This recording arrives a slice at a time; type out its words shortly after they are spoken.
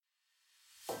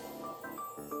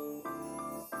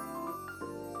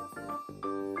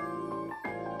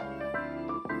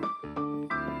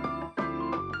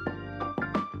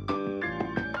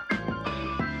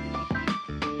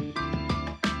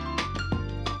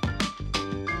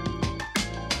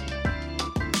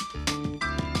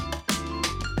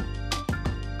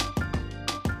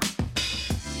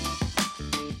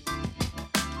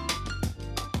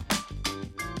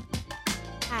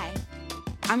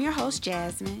I'm your host,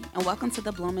 Jasmine, and welcome to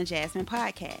the Bloom and Jasmine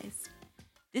podcast.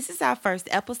 This is our first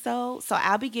episode, so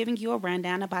I'll be giving you a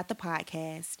rundown about the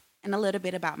podcast and a little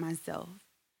bit about myself.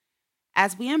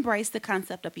 As we embrace the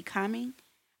concept of becoming,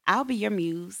 I'll be your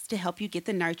muse to help you get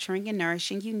the nurturing and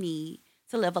nourishing you need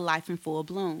to live a life in full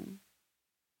bloom.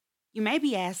 You may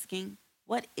be asking,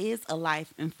 what is a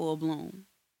life in full bloom?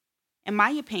 In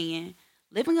my opinion,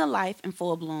 living a life in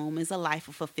full bloom is a life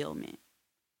of fulfillment.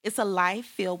 It's a life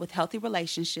filled with healthy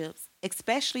relationships,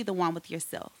 especially the one with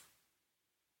yourself.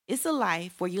 It's a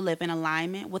life where you live in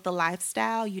alignment with the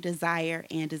lifestyle you desire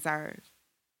and deserve.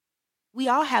 We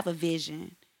all have a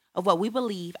vision of what we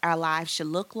believe our lives should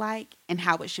look like and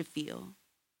how it should feel.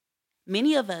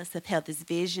 Many of us have held this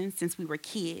vision since we were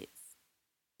kids,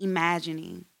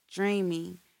 imagining,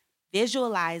 dreaming,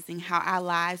 visualizing how our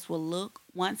lives will look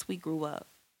once we grew up.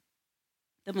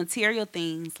 The material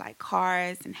things like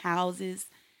cars and houses,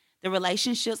 the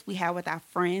relationships we have with our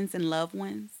friends and loved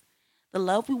ones, the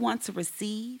love we want to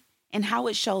receive, and how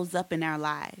it shows up in our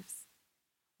lives.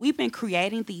 We've been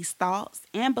creating these thoughts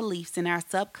and beliefs in our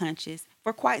subconscious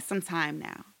for quite some time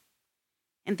now.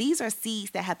 And these are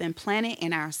seeds that have been planted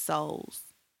in our souls.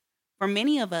 For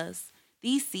many of us,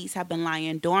 these seeds have been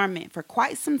lying dormant for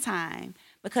quite some time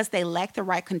because they lack the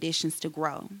right conditions to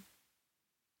grow.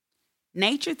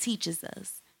 Nature teaches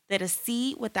us that a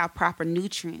seed without proper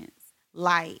nutrients,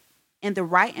 light, and the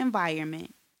right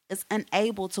environment is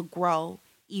unable to grow,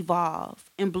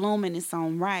 evolve, and bloom in its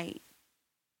own right.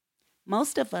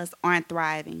 Most of us aren't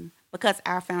thriving because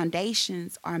our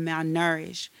foundations are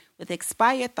malnourished with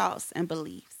expired thoughts and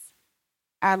beliefs.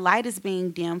 Our light is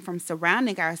being dimmed from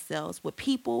surrounding ourselves with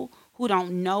people who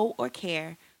don't know or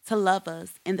care to love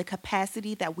us in the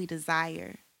capacity that we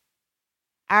desire.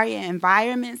 Our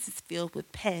environments is filled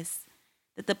with pests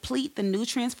that deplete the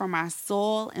nutrients from our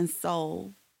soil and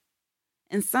soul.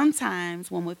 And sometimes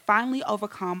when we finally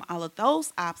overcome all of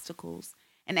those obstacles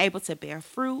and able to bear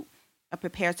fruit or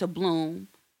prepare to bloom,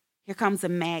 here comes a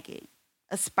maggot,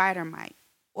 a spider mite,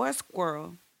 or a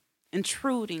squirrel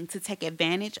intruding to take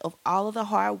advantage of all of the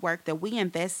hard work that we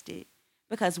invested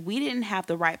because we didn't have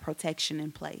the right protection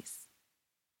in place.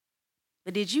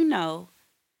 But did you know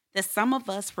that some of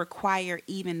us require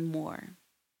even more?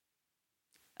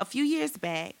 A few years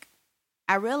back,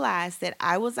 I realized that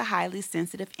I was a highly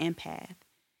sensitive empath,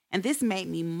 and this made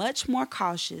me much more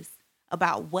cautious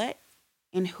about what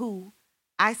and who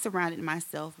I surrounded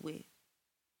myself with.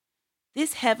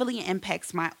 This heavily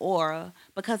impacts my aura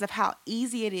because of how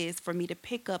easy it is for me to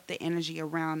pick up the energy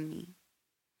around me.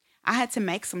 I had to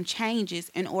make some changes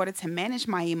in order to manage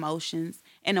my emotions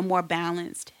in a more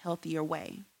balanced, healthier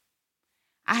way.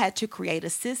 I had to create a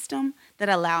system that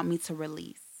allowed me to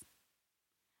release.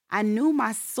 I knew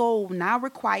my soul now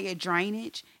required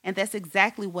drainage, and that's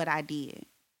exactly what I did.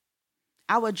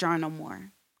 I would journal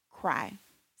more, cry,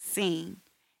 sing,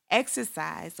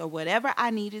 exercise, or whatever I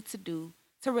needed to do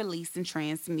to release and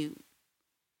transmute.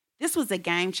 This was a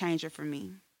game changer for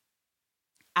me.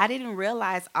 I didn't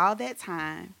realize all that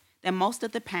time that most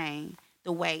of the pain,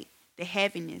 the weight, the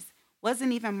heaviness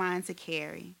wasn't even mine to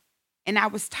carry, and I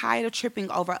was tired of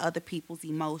tripping over other people's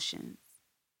emotions.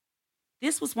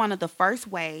 This was one of the first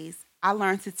ways I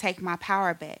learned to take my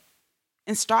power back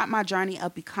and start my journey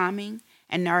of becoming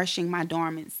and nourishing my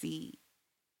dormant seed.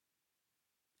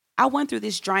 I went through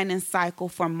this draining cycle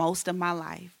for most of my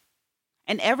life.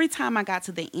 And every time I got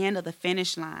to the end of the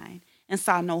finish line and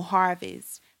saw no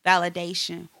harvest,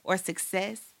 validation, or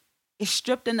success, it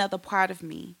stripped another part of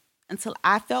me until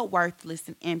I felt worthless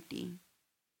and empty.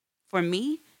 For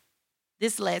me,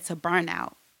 this led to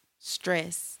burnout,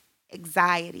 stress,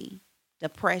 anxiety,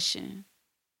 depression,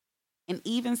 and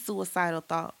even suicidal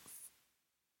thoughts.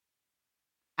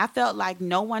 I felt like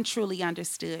no one truly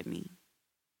understood me,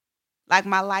 like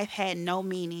my life had no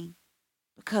meaning,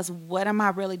 because what am I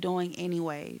really doing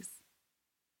anyways?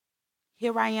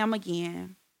 Here I am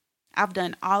again. I've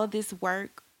done all of this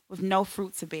work with no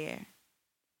fruit to bear.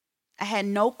 I had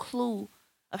no clue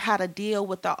of how to deal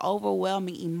with the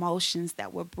overwhelming emotions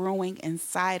that were brewing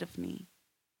inside of me.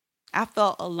 I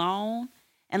felt alone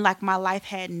and like my life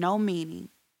had no meaning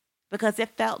because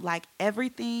it felt like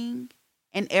everything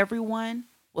and everyone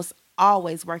was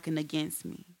always working against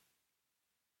me.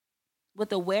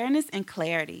 With awareness and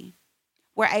clarity,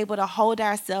 we're able to hold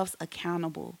ourselves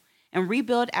accountable and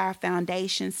rebuild our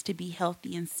foundations to be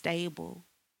healthy and stable.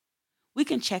 We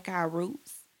can check our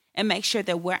roots and make sure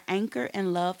that we're anchored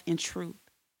in love and truth.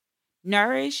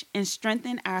 Nourish and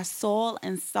strengthen our soul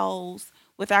and souls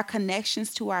with our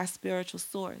connections to our spiritual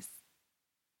source.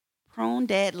 Prune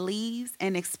dead leaves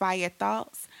and expired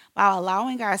thoughts by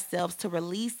allowing ourselves to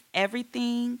release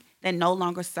everything that no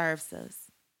longer serves us.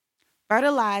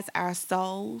 fertilize our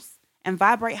souls, and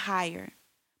vibrate higher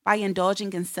by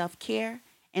indulging in self care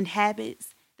and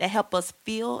habits that help us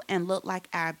feel and look like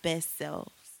our best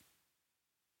selves.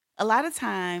 A lot of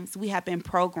times we have been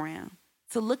programmed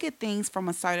to look at things from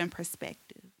a certain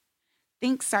perspective,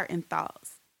 think certain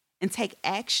thoughts, and take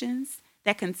actions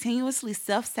that continuously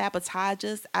self sabotage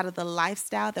us out of the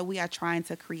lifestyle that we are trying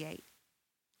to create.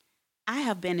 I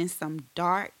have been in some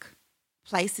dark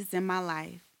places in my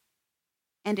life,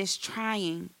 and as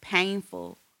trying,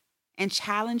 painful, and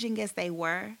challenging as they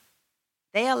were,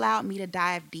 they allowed me to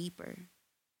dive deeper.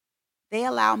 They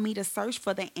allowed me to search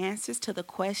for the answers to the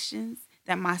questions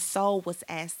that my soul was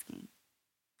asking.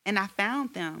 And I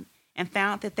found them and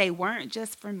found that they weren't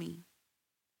just for me.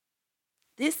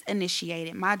 This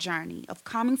initiated my journey of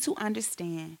coming to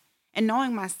understand and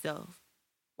knowing myself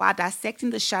while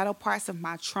dissecting the shadow parts of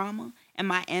my trauma and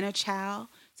my inner child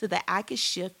so that I could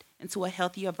shift into a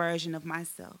healthier version of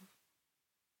myself.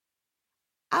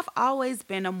 I've always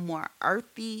been a more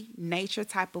earthy, nature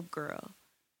type of girl,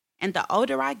 and the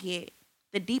older I get,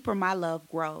 the deeper my love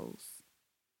grows.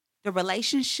 The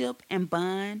relationship and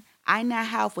bond I now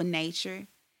have with nature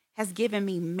has given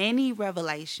me many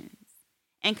revelations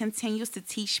and continues to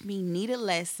teach me needed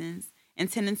lessons in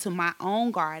tending to my own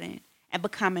garden and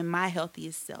becoming my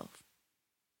healthiest self.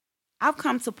 I've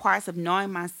come to parts of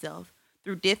knowing myself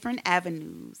through different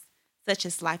avenues, such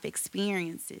as life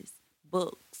experiences,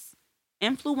 books,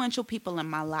 influential people in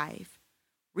my life,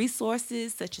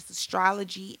 resources such as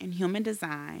astrology and human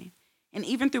design, and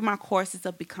even through my courses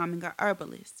of becoming a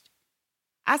herbalist.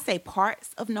 I say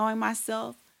parts of knowing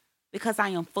myself because I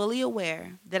am fully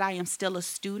aware that I am still a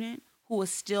student who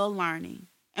is still learning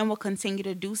and will continue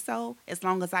to do so as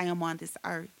long as I am on this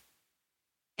earth.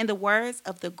 In the words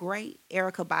of the great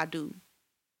Erica Badu,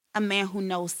 a man who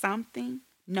knows something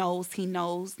knows he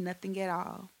knows nothing at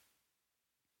all.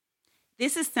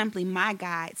 This is simply my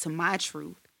guide to my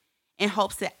truth in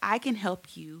hopes that I can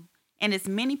help you and as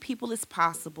many people as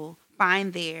possible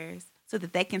find theirs so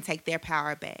that they can take their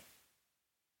power back.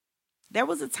 There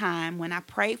was a time when I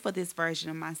prayed for this version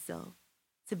of myself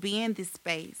to be in this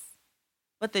space,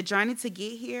 but the journey to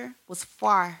get here was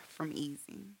far from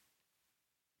easy.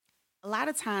 A lot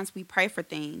of times we pray for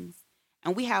things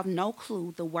and we have no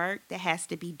clue the work that has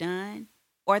to be done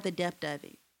or the depth of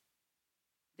it.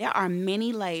 There are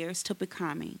many layers to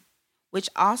becoming, which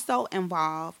also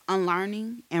involve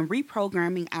unlearning and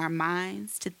reprogramming our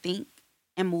minds to think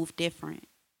and move different.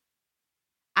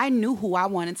 I knew who I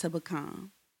wanted to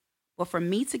become, but for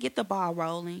me to get the ball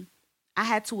rolling, I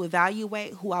had to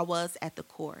evaluate who I was at the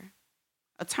core,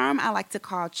 a term I like to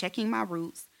call checking my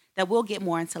roots that we'll get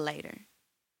more into later.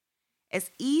 As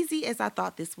easy as I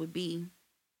thought this would be,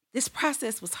 this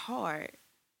process was hard.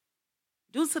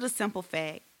 Due to the simple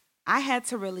fact, I had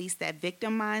to release that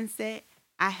victim mindset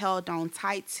I held on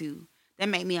tight to that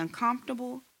made me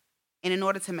uncomfortable, and in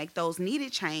order to make those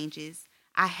needed changes,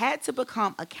 I had to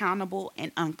become accountable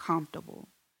and uncomfortable.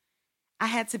 I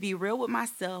had to be real with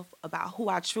myself about who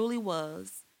I truly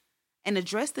was and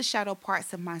address the shadow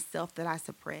parts of myself that I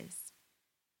suppressed,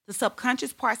 the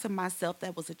subconscious parts of myself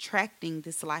that was attracting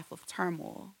this life of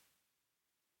turmoil.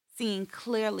 Seeing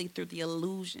clearly through the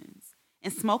illusions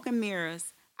and smoke and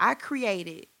mirrors I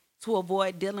created to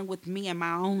avoid dealing with me and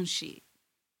my own shit.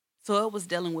 So it was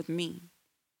dealing with me.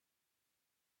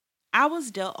 I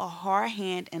was dealt a hard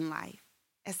hand in life,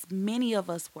 as many of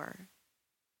us were.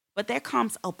 But there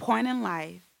comes a point in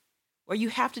life where you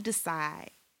have to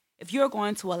decide if you're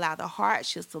going to allow the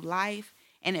hardships of life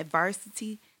and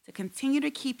adversity to continue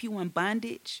to keep you in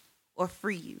bondage or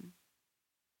free you.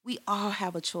 We all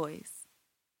have a choice.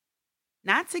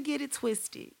 Not to get it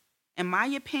twisted, in my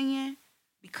opinion,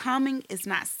 becoming is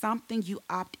not something you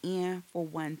opt in for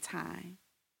one time.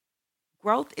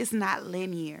 Growth is not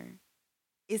linear.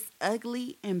 It's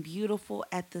ugly and beautiful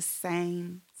at the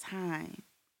same time.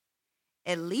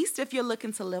 At least if you're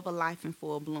looking to live a life in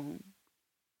full bloom.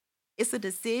 It's a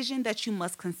decision that you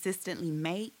must consistently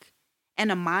make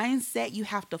and a mindset you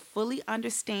have to fully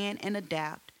understand and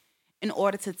adapt in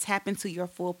order to tap into your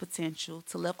full potential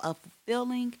to live a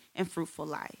fulfilling and fruitful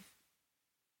life.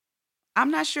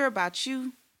 I'm not sure about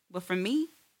you, but for me,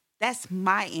 that's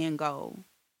my end goal.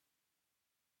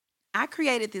 I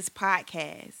created this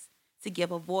podcast to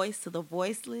give a voice to the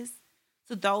voiceless,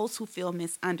 to those who feel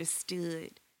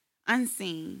misunderstood,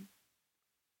 unseen,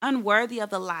 unworthy of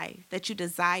the life that you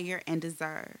desire and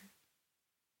deserve.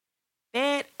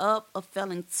 Fed up of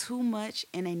feeling too much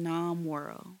in a numb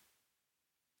world.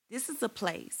 This is a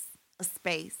place, a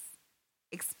space,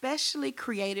 especially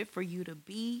created for you to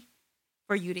be,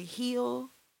 for you to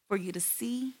heal, for you to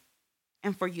see,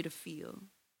 and for you to feel.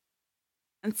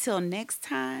 Until next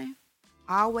time,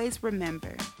 always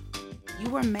remember,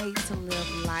 you were made to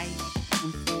live life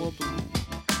in full bloom.